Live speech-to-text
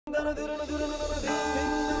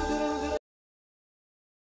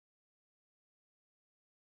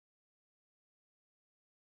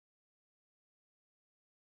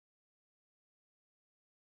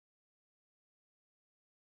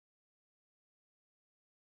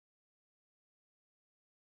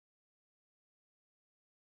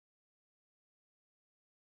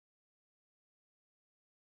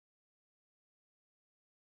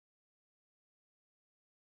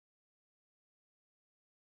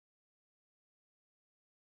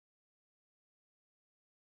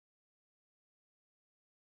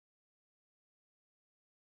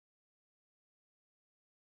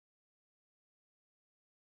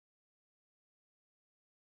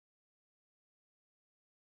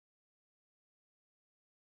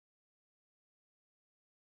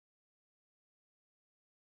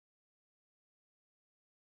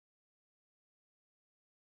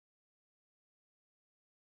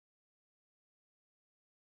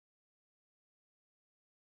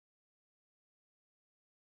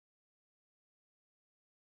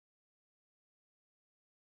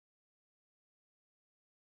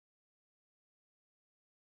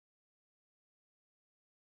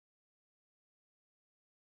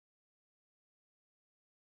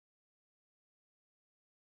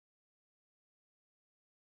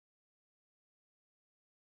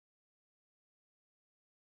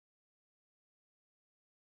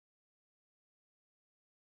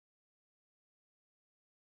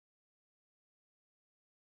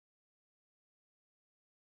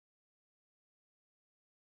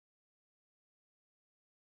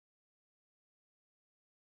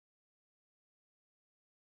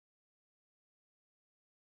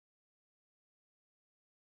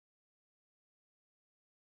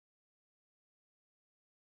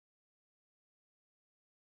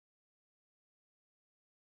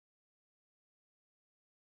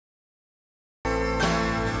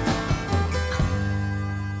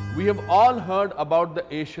We have all heard about the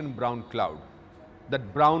Asian brown cloud,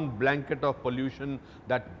 that brown blanket of pollution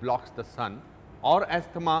that blocks the sun, or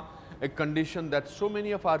asthma, a condition that so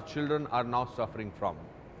many of our children are now suffering from,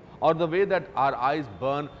 or the way that our eyes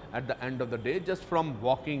burn at the end of the day just from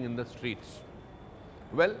walking in the streets.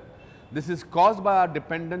 Well, this is caused by our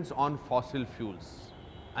dependence on fossil fuels,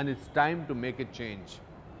 and it's time to make a change.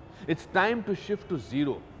 It's time to shift to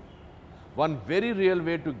zero. One very real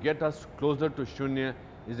way to get us closer to Shunya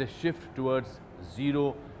is a shift towards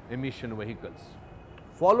zero emission vehicles.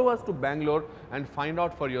 Follow us to Bangalore and find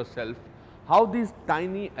out for yourself how these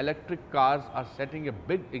tiny electric cars are setting a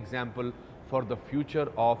big example for the future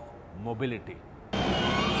of mobility.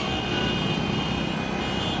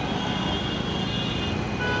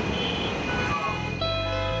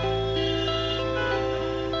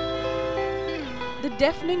 The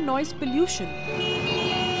deafening noise pollution,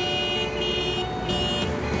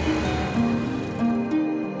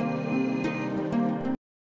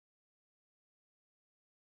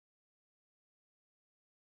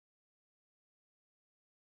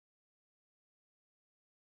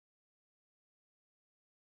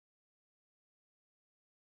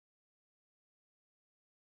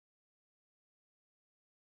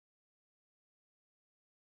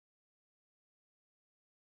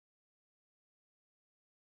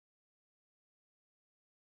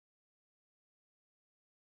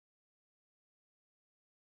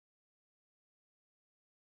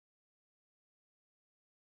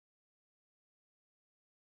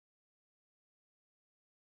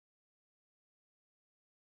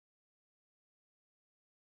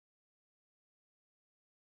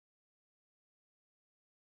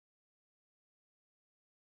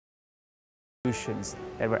 solutions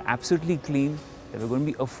that were absolutely clean, that were going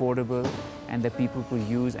to be affordable, and that people could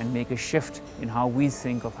use and make a shift in how we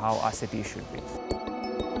think of how our city should be.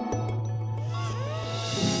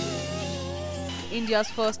 India's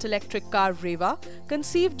first electric car Reva,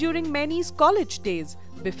 conceived during Mani's college days,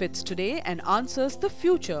 befits today and answers the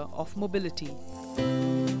future of mobility.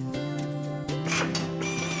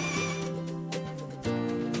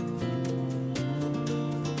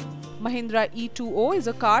 Mahindra e2o is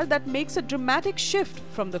a car that makes a dramatic shift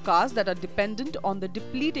from the cars that are dependent on the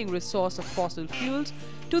depleting resource of fossil fuels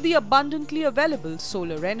to the abundantly available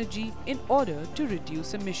solar energy in order to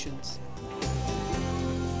reduce emissions.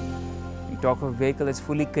 You talk of a vehicle that's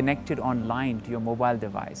fully connected online to your mobile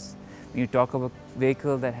device. You talk of a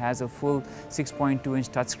vehicle that has a full 6.2-inch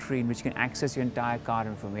touchscreen which can access your entire car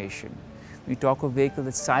information. We talk of a vehicle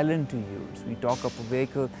that's silent to use. We talk of a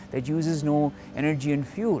vehicle that uses no energy and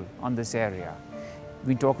fuel on this area.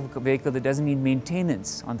 We talk of a vehicle that doesn't need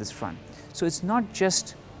maintenance on this front. So it's not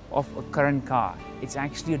just of a current car. It's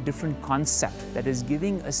actually a different concept that is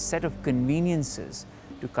giving a set of conveniences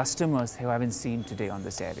to customers who haven't seen today on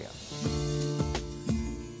this area.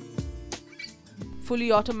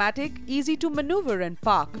 Fully automatic, easy to maneuver and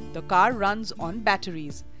park, the car runs on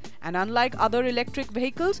batteries. And unlike other electric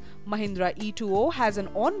vehicles, Mahindra e2o has an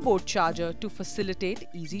onboard charger to facilitate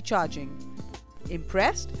easy charging.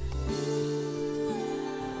 Impressed?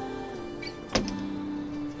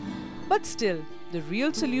 But still, the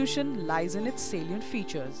real solution lies in its salient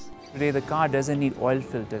features. Today the car doesn't need oil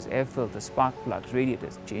filters, air filters, spark plugs,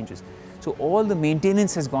 radiators, changes. So all the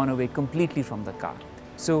maintenance has gone away completely from the car.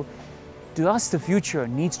 So to us, the future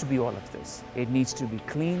needs to be all of this. It needs to be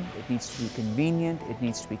clean, it needs to be convenient, it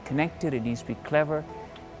needs to be connected, it needs to be clever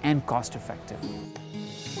and cost effective.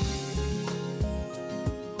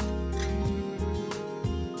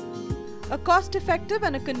 A cost-effective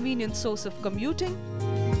and a convenient source of commuting,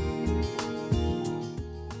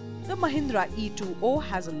 the Mahindra e2o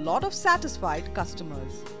has a lot of satisfied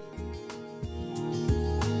customers.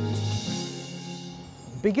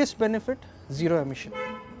 Biggest benefit, zero emission.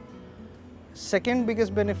 Second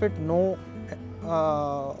biggest benefit, no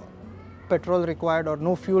petrol required or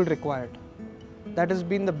no fuel required. That has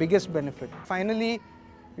been the biggest benefit. Finally,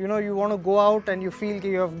 you want to go out and you feel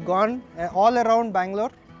you have gone all around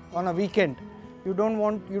Bangalore on a weekend. You don't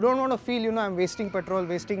want to feel, I'm wasting petrol,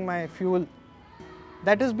 wasting my fuel.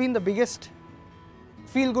 That has been the biggest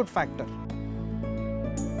feel-good factor.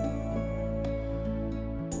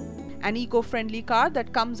 An eco-friendly car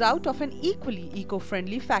that comes out of an equally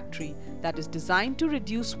eco-friendly factory that is designed to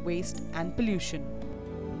reduce waste and pollution.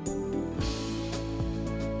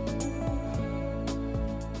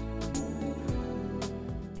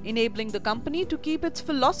 Enabling the company to keep its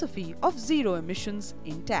philosophy of zero emissions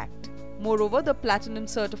intact. Moreover, the Platinum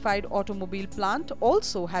certified automobile plant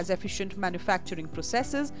also has efficient manufacturing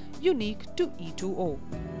processes unique to e2o.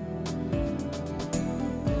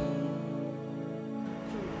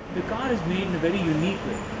 The car is made in a very unique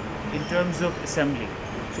way in terms of assembly.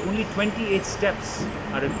 So only 28 steps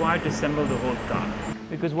are required to assemble the whole car.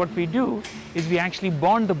 Because what we do is we actually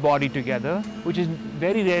bond the body together, which is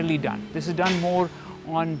very rarely done. This is done more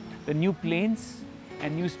on the new planes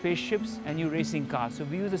and new spaceships and new racing cars. So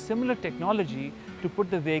we use a similar technology to put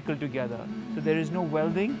the vehicle together. So there is no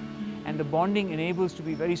welding, and the bonding enables to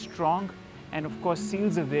be very strong and of course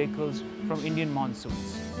seals the vehicles from Indian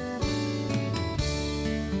monsoons.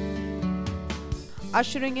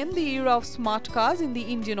 Ushering in the era of smart cars in the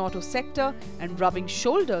Indian auto sector and rubbing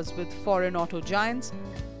shoulders with foreign auto giants,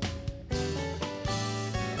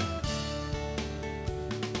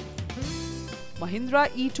 Mahindra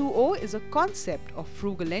e2o is a concept of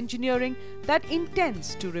frugal engineering that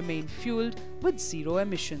intends to remain fueled with zero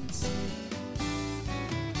emissions.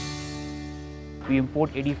 We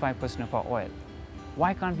import 85% of our oil.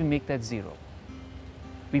 Why can't we make that zero?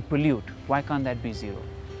 We pollute. Why can't that be zero?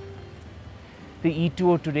 The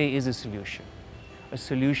e2o today is a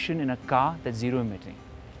solution in a car that's zero emitting,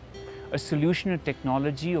 a solution in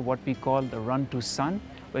technology of what we call the run to sun,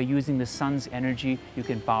 where using the sun's energy you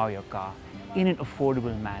can power your car in an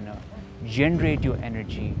affordable manner, generate your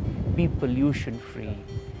energy, be pollution free,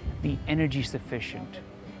 be energy sufficient.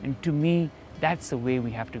 And to me, that's the way we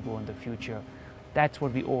have to go in the future. That's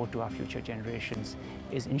what we owe to our future generations,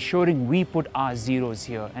 is ensuring we put our zeros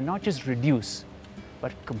here and not just reduce,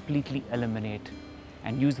 but completely eliminate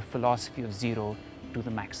and use the philosophy of zero to the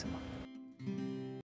maximum.